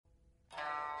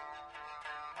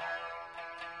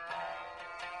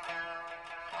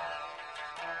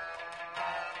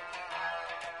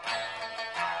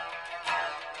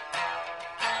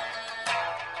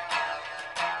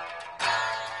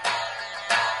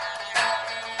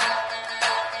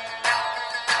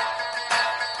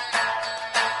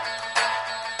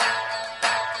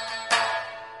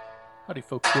Howdy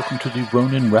folks, welcome to the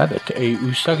Ronin Rabbit, a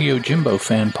Usagi Yojimbo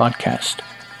fan podcast.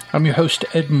 I'm your host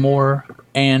Ed Moore,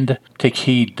 and take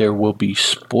heed, there will be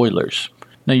spoilers.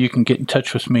 Now you can get in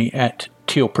touch with me at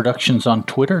Teal Productions on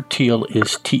Twitter. Teal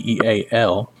is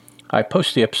T-E-A-L. I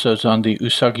post the episodes on the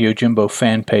Usagi Yojimbo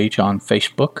fan page on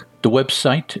Facebook. The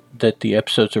website that the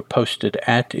episodes are posted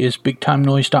at is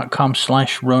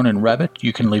bigtimenoise.com/RoninRabbit.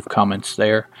 You can leave comments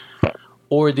there.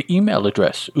 Or the email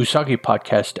address,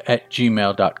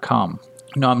 usagipodcast@gmail.com.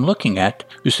 Now I'm looking at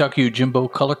Usagi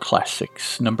Yojimbo Color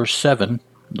Classics, number 7,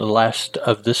 the last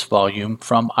of this volume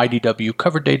from IDW,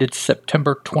 cover dated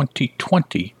September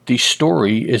 2020. The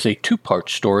story is a two-part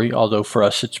story, although for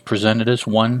us it's presented as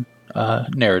one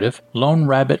narrative. Lone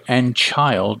Rabbit and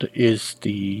Child is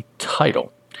the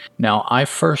title. Now, I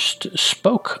first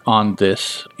spoke on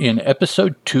this in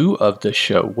episode 2 of the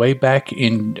show, way back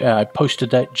in, I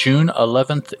posted that June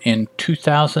 11th in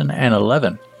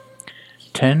 2011.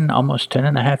 Almost 10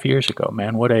 and a half years ago,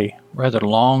 man. What a rather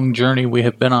long journey we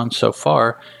have been on so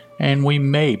far, and we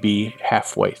may be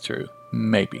halfway through.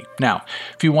 Maybe. Now,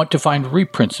 if you want to find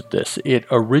reprints of this, it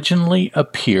originally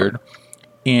appeared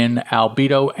in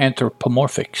Albedo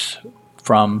Anthropomorphics,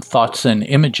 from Thoughts and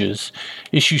Images,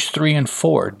 issues 3 and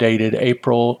 4, dated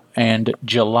April and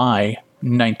July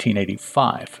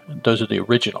 1985. Those are the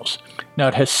originals. Now,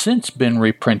 it has since been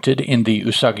reprinted in the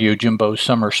Usagi Yojimbo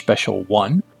Summer Special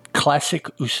 1, Classic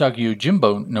Usagi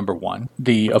Yojimbo number 1,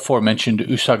 the aforementioned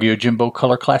Usagi Yojimbo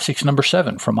Color Classics number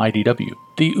 7 from IDW,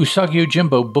 the Usagi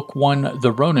Yojimbo Book 1,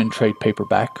 the Ronin trade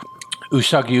paperback,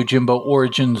 Usagi Yojimbo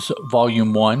Origins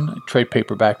Volume 1 trade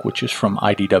paperback, which is from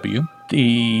IDW,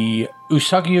 the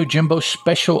Usagi Yojimbo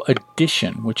Special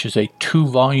Edition, which is a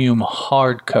 2-volume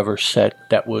hardcover set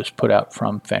that was put out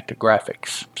from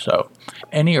Fantagraphics. So,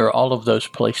 any or all of those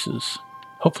places,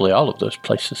 hopefully all of those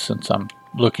places, since I'm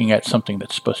looking at something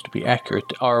that's supposed to be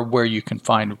accurate, are where you can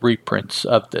find reprints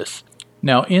of this.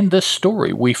 Now, in this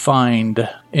story, we find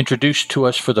introduced to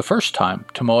us for the first time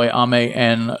Tomoe Ame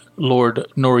and Lord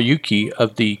Noriyuki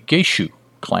of the Geishu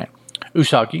clan.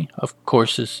 Usagi, of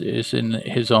course, is in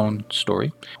his own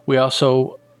story. We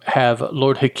also have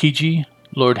Lord Hikiji,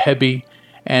 Lord Hebi,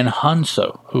 and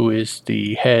Hanzo, who is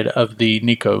the head of the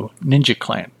Nikko ninja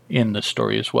clan in the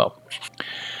story as well.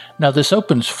 Now, this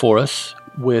opens for us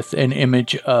with an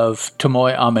image of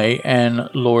Tomoe Ame and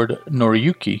Lord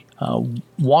Noriyuki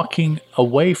walking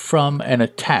away from an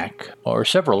attack, or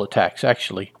several attacks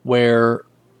actually, where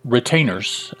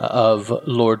retainers of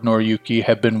Lord Noriyuki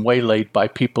have been waylaid by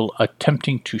people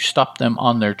attempting to stop them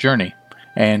on their journey.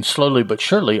 And slowly but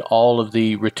surely, all of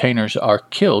the retainers are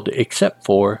killed except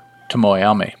for Tomoe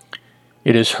Ame.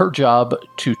 It is her job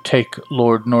to take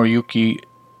Lord Noriyuki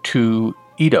to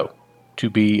Edo to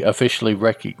be officially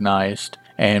recognized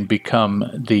and become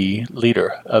the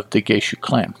leader of the Geishu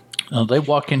clan. Now, they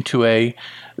walk into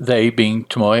they being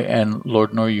Tomoe and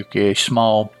Lord Noriyuki, a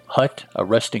small hut, a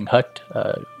resting hut,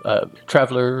 a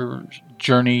traveler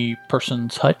journey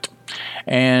person's hut.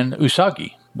 And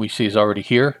Usagi, we see, is already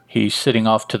here. He's sitting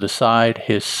off to the side,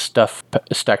 his stuff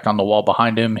stacked on the wall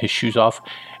behind him, his shoes off,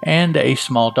 and a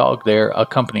small dog there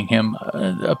accompanying him,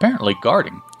 apparently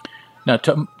guarding. Now,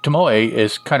 Tomoe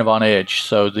is kind of on edge,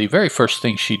 so the very first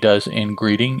thing she does in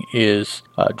greeting is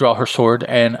draw her sword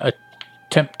and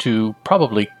attempt to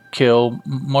probably kill,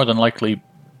 more than likely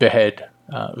behead,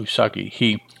 Usagi.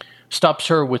 He stops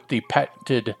her with the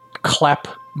patented clap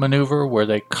maneuver, where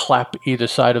they clap either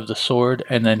side of the sword,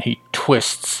 and then he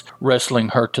twists, wrestling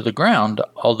her to the ground,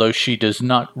 although she does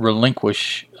not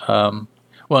relinquish.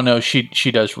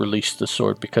 She does release the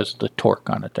sword because of the torque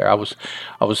on it there. I was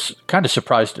kind of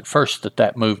surprised at first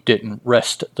that move didn't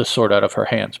wrest the sword out of her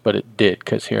hands, but it did,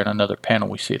 because here in another panel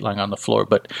we see it lying on the floor.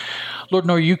 But Lord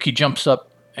Noriyuki jumps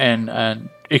up and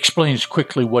explains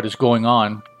quickly what is going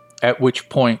on, at which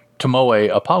point Tomoe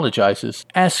apologizes,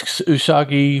 asks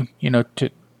Usagi, to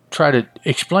try to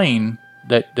explain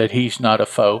that he's not a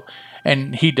foe,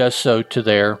 and he does so to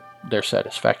their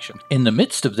satisfaction. In the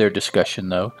midst of their discussion,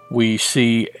 though, we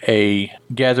see a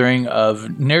gathering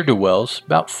of ne'er-do-wells,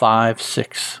 about 5,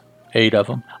 6, 8 of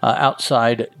them,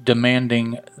 outside,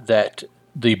 demanding that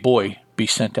the boy be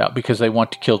sent out because they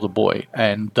want to kill the boy,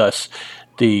 and thus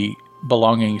the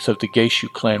belongings of the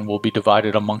Geishu clan will be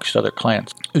divided amongst other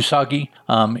clans. Usagi,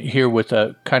 here with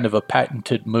a kind of a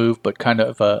patented move, but kind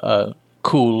of a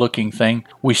cool-looking thing.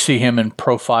 We see him in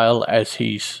profile as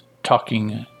he's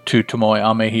talking to Tomoe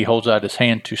Ame. He holds out his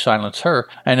hand to silence her,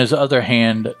 and his other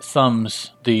hand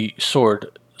thumbs the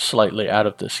sword slightly out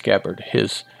of the scabbard,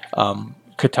 his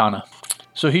katana.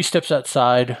 So he steps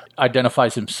outside,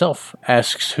 identifies himself,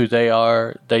 asks who they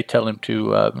are. They tell him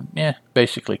to,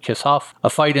 basically kiss off. A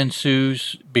fight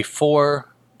ensues.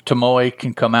 Before Tomoe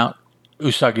can come out,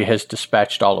 Usagi has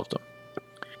dispatched all of them.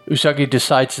 Usagi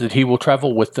decides that he will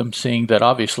travel with them, seeing that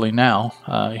obviously now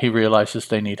he realizes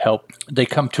they need help. They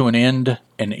come to an inn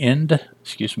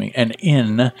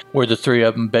where the three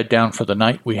of them bed down for the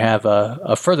night. We have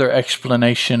a further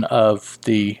explanation of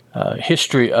the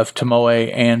history of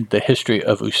Tomoe and the history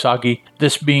of Usagi.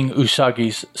 This being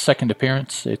Usagi's second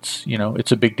appearance, it's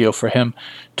a big deal for him.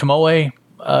 Tomoe,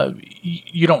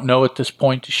 you don't know at this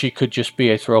point. She could just be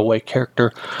a throwaway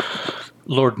character.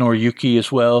 Lord Noriyuki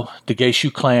as well. The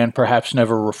Geishu clan perhaps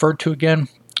never referred to again.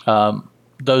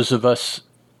 Those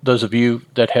of you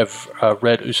that have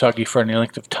read Usagi for any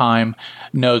length of time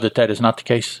know that is not the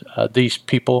case. These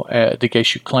people, the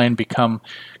Geishu clan, become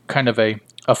kind of a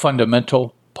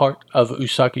fundamental part of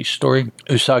Usagi's story.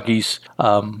 Usagi's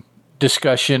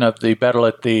discussion of the battle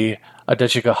at the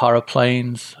Adachigahara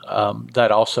Plains,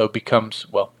 that also becomes,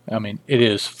 it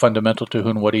is fundamental to who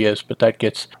and what he is, but that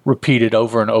gets repeated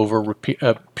over and over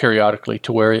periodically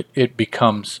to where it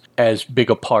becomes as big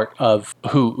a part of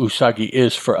who Usagi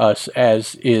is for us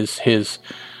as is his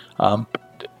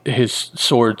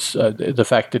swords, the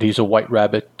fact that he's a white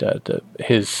rabbit,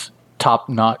 his top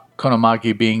knot,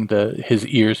 Konomagi being his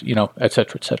ears, et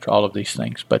cetera, all of these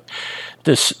things. But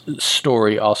this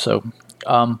story also...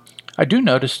 I do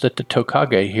notice that the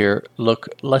Tokage here look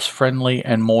less friendly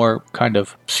and more kind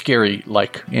of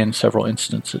scary-like in several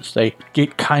instances. They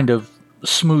get kind of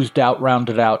smoothed out,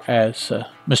 rounded out as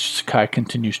Mr. Sakai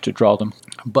continues to draw them.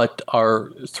 But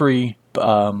our three,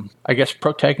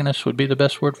 protagonists would be the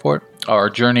best word for it, are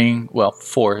journeying,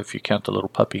 four if you count the little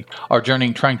puppy, are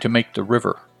journeying trying to make the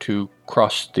river, to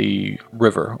cross the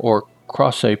river or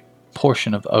cross a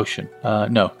portion of ocean.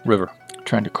 River.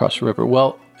 Trying to cross the river.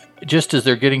 Well, just as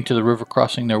they're getting to the river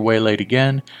crossing, they're waylaid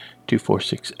again. 2, 4,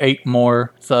 6, 8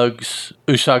 more thugs.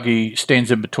 Usagi stands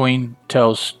in between,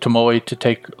 tells Tomoe to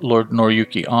take Lord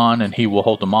Noriyuki on, and he will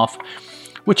hold them off,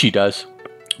 which he does.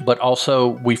 But also,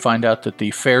 we find out that the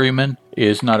ferryman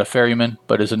is not a ferryman,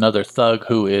 but is another thug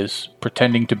who is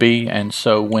pretending to be. And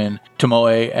so when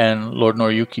Tomoe and Lord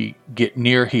Noriyuki get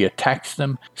near, he attacks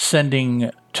them, sending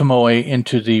Tomoe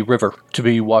into the river to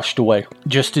be washed away.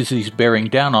 Just as he's bearing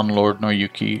down on Lord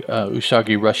Noriyuki,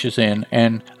 Usagi rushes in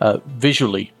and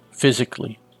visually,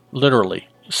 physically, literally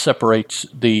separates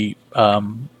the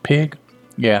pig.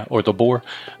 Yeah, or the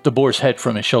boar's head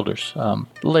from his shoulders.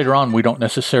 Later on, we don't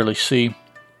necessarily see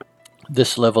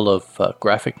this level of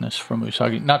graphicness from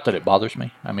Usagi. Not that it bothers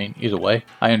me. I mean, either way.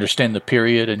 I understand the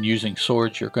period, and using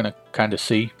swords, you're going to kind of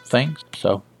see things.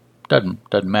 So,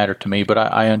 doesn't matter to me. But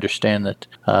I understand that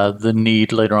the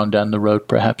need later on down the road,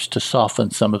 perhaps, to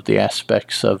soften some of the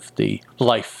aspects of the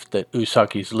life that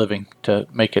Usagi's living to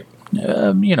make it,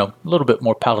 a little bit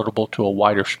more palatable to a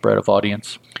wider spread of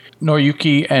audience.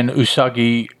 Noriyuki and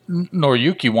Usagi.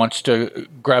 Noriyuki wants to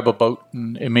grab a boat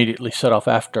and immediately set off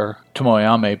after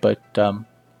Tomoyame, but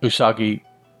Usagi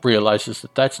realizes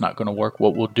that that's not going to work.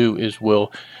 What we'll do is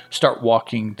we'll start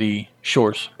walking the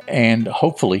shores, and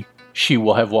hopefully she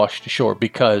will have washed ashore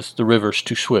because the river's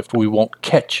too swift. We won't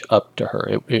catch up to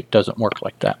her. It doesn't work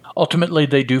like that. Ultimately,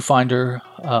 they do find her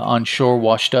on shore,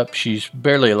 washed up. She's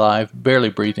barely alive, barely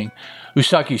breathing.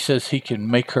 Usagi says he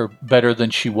can make her better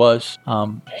than she was.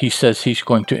 He says he's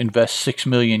going to invest 6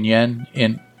 million yen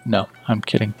in... No, I'm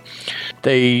kidding.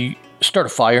 They start a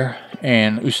fire,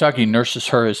 and Usagi nurses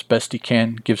her as best he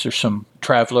can, gives her some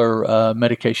traveler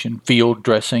medication, field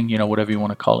dressing, whatever you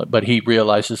want to call it. But he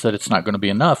realizes that it's not going to be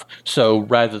enough. So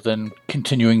rather than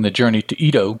continuing the journey to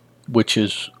Edo, which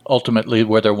is ultimately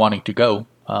where they're wanting to go,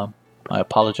 I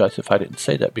apologize if I didn't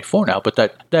say that before now, but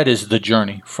that is the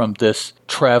journey from this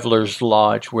traveler's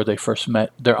lodge where they first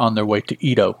met. They're on their way to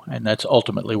Edo, and that's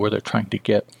ultimately where they're trying to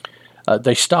get.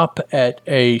 They stop at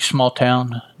a small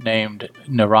town named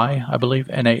Narai, I believe,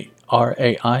 Narai,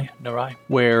 Narai,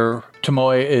 where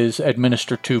Tomoe is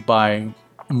administered to by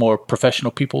more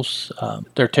professional peoples.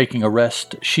 They're taking a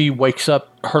rest. She wakes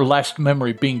up, her last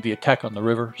memory being the attack on the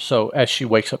river, so as she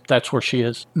wakes up, that's where she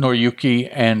is. Noriyuki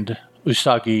and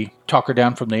Usagi talk her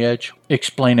down from the edge,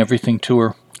 explain everything to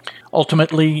her.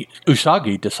 Ultimately,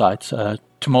 Usagi decides,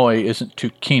 Tomoe isn't too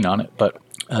keen on it, but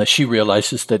she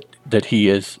realizes that he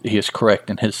is correct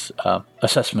in his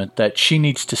assessment that she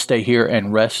needs to stay here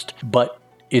and rest, but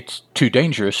it's too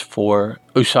dangerous for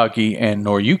Usagi and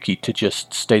Noriyuki to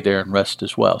just stay there and rest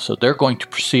as well. So they're going to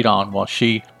proceed on while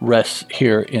she rests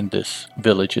here in this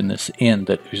village, in this inn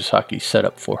that Usagi set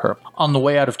up for her. On the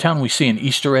way out of town, we see an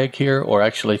Easter egg here, or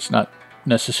actually it's not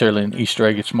necessarily an Easter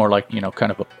egg. It's more like,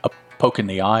 kind of a poke in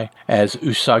the eye as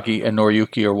Usagi and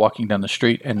Noriyuki are walking down the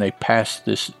street, and they pass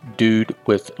this dude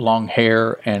with long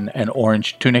hair and an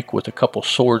orange tunic with a couple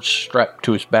swords strapped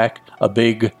to his back, a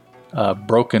big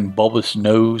broken bulbous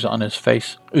nose on his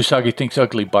face. Usagi thinks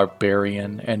ugly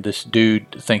barbarian, and this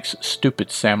dude thinks stupid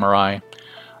samurai.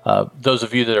 Those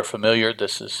of you that are familiar,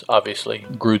 this is obviously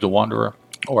Gru the Wanderer,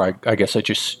 or I guess I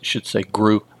just should say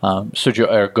Gru. Sergio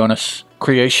Aragonés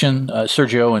creation.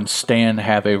 Sergio and Stan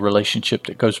have a relationship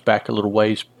that goes back a little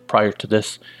ways prior to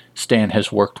this. Stan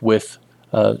has worked with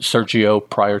Sergio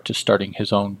prior to starting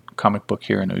his own comic book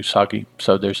here in Usagi.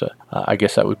 So there's I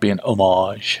guess that would be an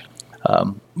homage.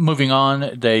 Moving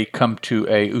on, they come to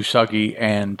Usagi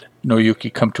and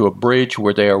Noriyuki come to a bridge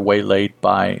where they are waylaid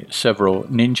by several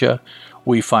ninja.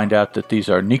 We find out that these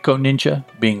are Nico ninja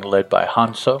being led by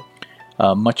Hanzo.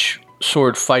 Much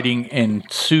sword fighting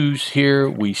ensues here.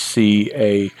 We see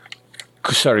a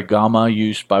kusarigama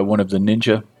used by one of the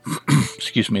ninja.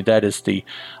 Excuse me, that is the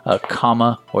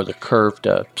kama, or the curved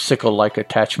sickle-like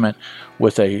attachment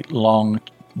with a long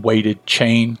weighted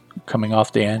chain coming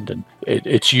off the end, and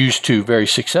it's used to very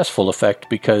successful effect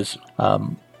because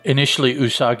initially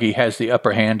Usagi has the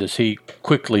upper hand as he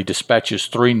quickly dispatches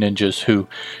 3 ninjas who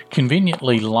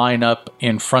conveniently line up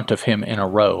in front of him in a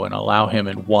row and allow him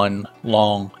in one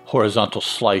long horizontal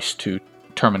slice to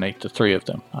terminate the 3 of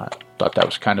them. I thought that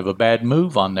was kind of a bad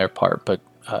move on their part, but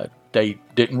they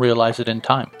didn't realize it in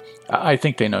time. I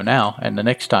think they know now, and the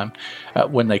next time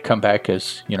when they come back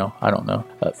as,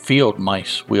 field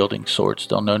mice wielding swords,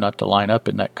 they'll know not to line up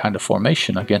in that kind of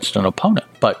formation against an opponent.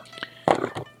 But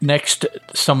next,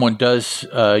 someone does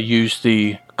use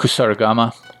the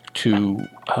kusarigama to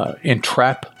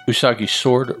entrap Usagi's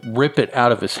sword, rip it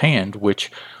out of his hand, which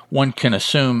one can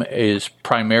assume is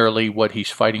primarily what he's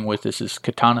fighting with is his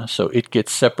katana, so it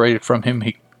gets separated from him.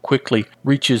 He quickly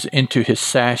reaches into his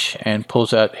sash and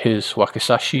pulls out his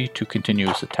wakizashi to continue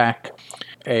his attack.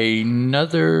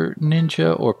 Another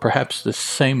ninja, or perhaps the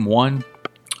same one,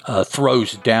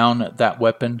 throws down that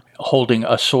weapon, holding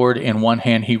a sword in one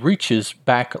hand. He reaches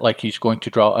back like he's going to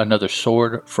draw another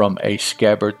sword from a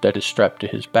scabbard that is strapped to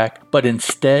his back, but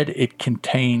instead it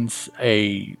contains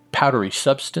a powdery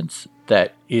substance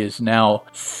that is now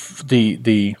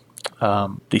the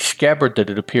scabbard that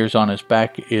it appears on his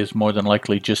back is more than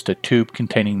likely just a tube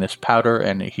containing this powder,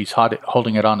 and he's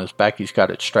holding it on his back. He's got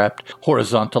it strapped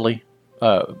horizontally,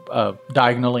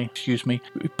 diagonally, He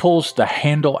pulls the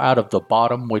handle out of the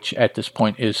bottom, which at this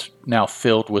point is now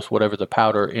filled with whatever the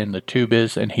powder in the tube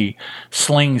is, and he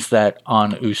slings that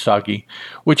on Usagi,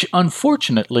 which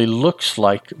unfortunately looks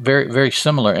like very, very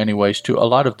similar anyways to a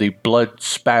lot of the blood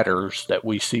spatters that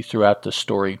we see throughout the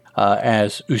story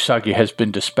as Usagi has been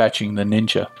dispatching the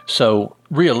ninja. So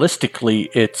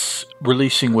realistically, it's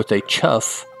releasing with a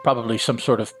chuff, probably some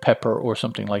sort of pepper or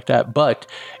something like that. But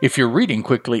if you're reading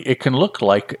quickly, it can look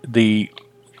like the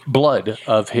blood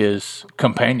of his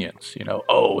companions.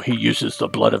 He uses the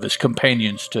blood of his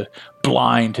companions to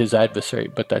blind his adversary,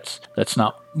 but that's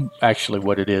not actually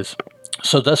what it is.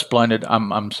 So thus blinded,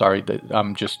 I'm sorry that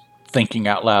I'm just thinking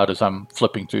out loud as I'm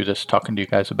flipping through this, talking to you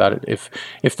guys about it.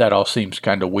 If that all seems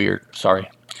kind of weird, sorry.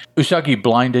 Usagi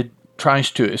blinded tries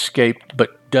to escape,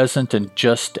 but doesn't, and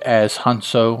just as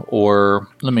Hanzo, or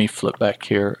let me flip back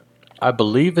here, I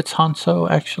believe it's Hanzo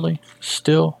actually,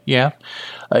 still,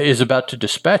 is about to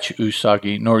dispatch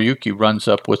Usagi, Noriyuki runs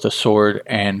up with a sword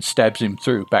and stabs him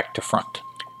through back to front.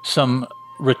 Some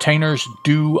retainers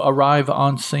do arrive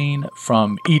on scene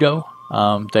from Edo.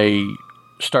 They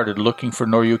started looking for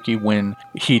Noriyuki when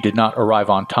he did not arrive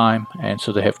on time, and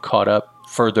so they have caught up,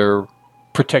 further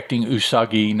protecting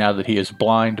Usagi now that he is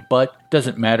blind, but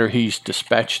doesn't matter. He's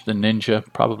dispatched the ninja,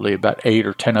 probably about 8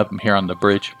 or 10 of them here on the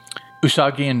bridge.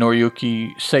 Usagi and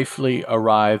Noriyuki safely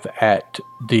arrive at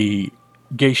the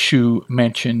Geishu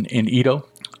mansion in Edo.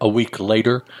 A week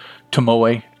later,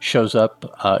 Tomoe shows up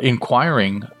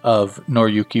inquiring of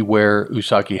Noriyuki where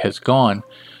Usagi has gone.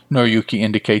 Noriyuki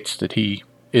indicates that he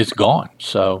is gone,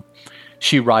 so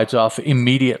she rides off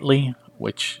immediately,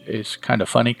 which is kind of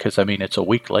funny because, it's a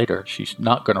week later. She's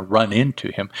not going to run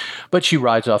into him. But she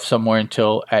rides off somewhere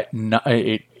until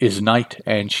it is night,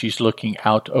 and she's looking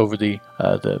out over the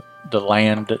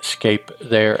landscape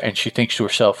there, and she thinks to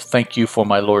herself, "Thank you for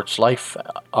my lord's life."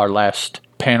 Our last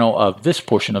panel of this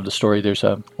portion of the story, there's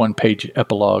a 1-page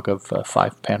epilogue of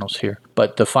 5 panels here.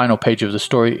 But the final page of the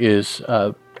story is,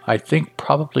 I think,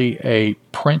 probably a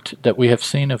print that we have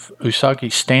seen of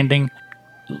Usagi standing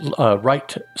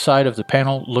right side of the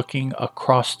panel, looking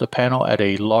across the panel at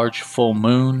a large full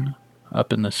moon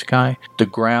up in the sky. The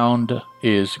ground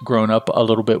is grown up a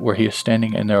little bit where he is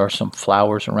standing, and there are some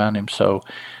flowers around him. So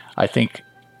I think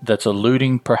that's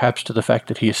alluding perhaps to the fact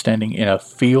that he is standing in a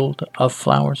field of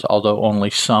flowers, although only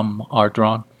some are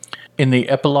drawn. In the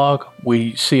epilogue,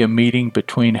 we see a meeting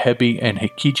between Hebi and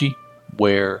Hikiji,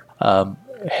 where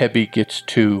Hebi gets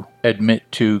to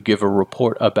admit to give a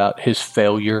report about his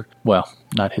failure. Well,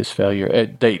 not his failure.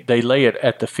 They lay it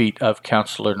at the feet of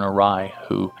Counselor Narai,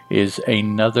 who is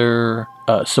another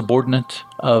subordinate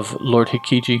of Lord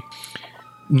Hikiji.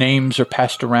 Names are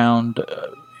passed around.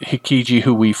 Hikiji,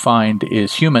 who we find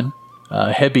is human.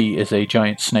 Hebi is a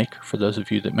giant snake, for those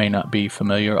of you that may not be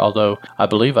familiar, although I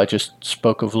believe I just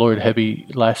spoke of Lord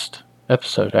Hebi last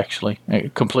episode, actually. A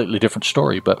completely different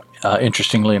story, but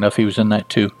interestingly enough, he was in that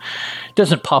too.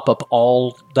 Doesn't pop up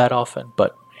all that often,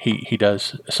 but he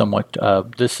does somewhat.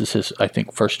 This is his, I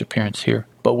think, first appearance here.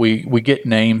 But we get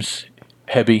names,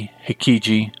 Hebi,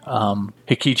 Hikiji.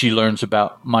 Hikiji learns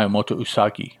about Miyamoto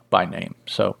Usagi by name,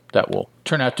 so that will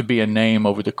turn out to be a name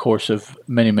over the course of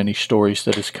many, many stories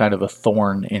that is kind of a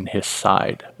thorn in his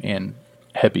side, in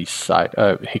Hebi's side,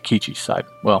 Hikiji's side.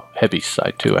 Well, Hebi's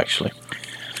side too, actually.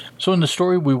 So in the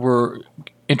story, we were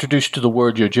introduced to the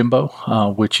word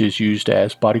Yojimbo, which is used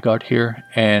as bodyguard here,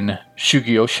 and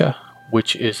Shugyosha,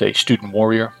 which is a student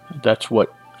warrior. That's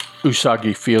what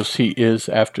Usagi feels he is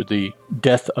after the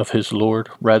death of his lord,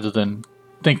 rather than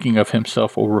thinking of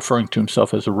himself or referring to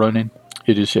himself as a Ronin.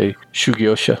 It is a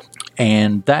Shugyosha.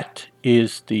 And that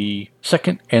is the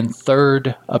second and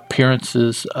third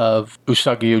appearances of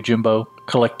Usagi Yojimbo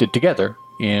collected together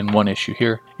in one issue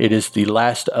here. It is the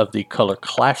last of the Color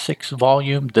Classics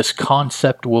volume. This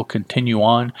concept will continue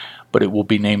on, but it will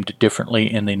be named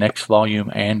differently in the next volume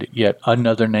and yet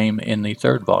another name in the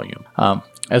third volume.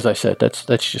 As I said,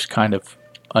 that's just kind of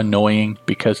annoying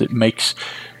because it makes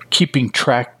keeping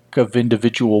track of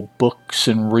individual books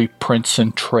and reprints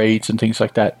and trades and things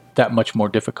like that much more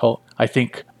difficult. I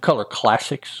think Color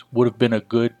Classics would have been a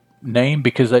good name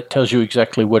because that tells you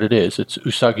exactly what it is. It's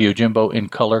Usagi Yojimbo in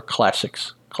Color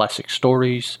Classics, classic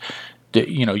stories.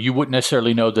 You wouldn't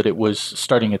necessarily know that it was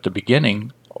starting at the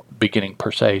beginning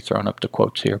per se, throwing up the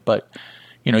quotes here, but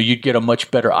you'd get a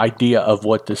much better idea of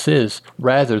what this is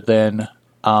rather than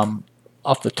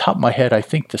off the top of my head, I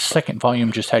think the second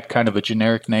volume just had kind of a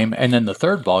generic name, and then the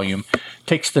third volume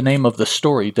takes the name of the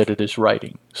story that it is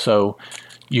writing. So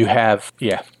you have,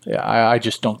 I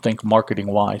just don't think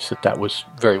marketing-wise that was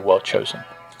very well chosen.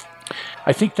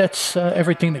 I think that's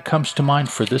everything that comes to mind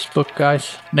for this book,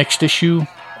 guys. Next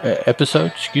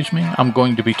episode, I'm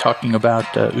going to be talking about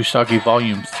Usagi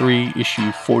Volume 3,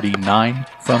 Issue 49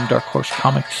 from Dark Horse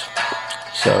Comics.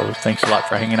 So thanks a lot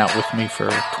for hanging out with me for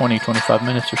 20-25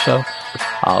 minutes or so.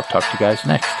 I'll talk to you guys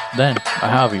next. Then,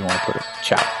 however you want to put it.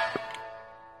 Ciao.